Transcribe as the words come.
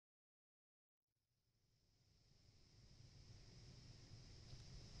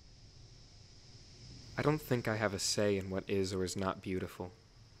I don't think I have a say in what is or is not beautiful.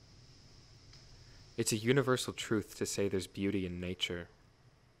 It's a universal truth to say there's beauty in nature,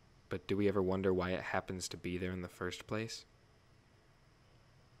 but do we ever wonder why it happens to be there in the first place?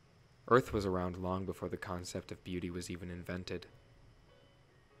 Earth was around long before the concept of beauty was even invented.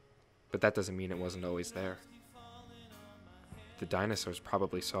 But that doesn't mean it wasn't always there. The dinosaurs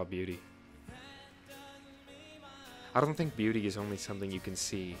probably saw beauty. I don't think beauty is only something you can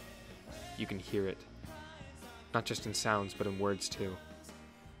see. You can hear it. Not just in sounds, but in words too.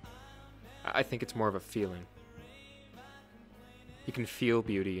 I think it's more of a feeling. You can feel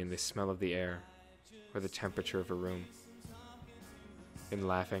beauty in the smell of the air, or the temperature of a room. In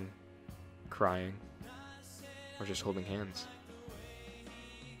laughing, crying, or just holding hands.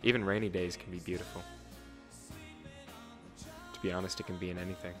 Even rainy days can be beautiful. To be honest, it can be in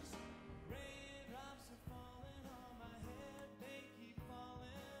anything.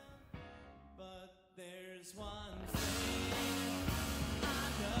 But there's one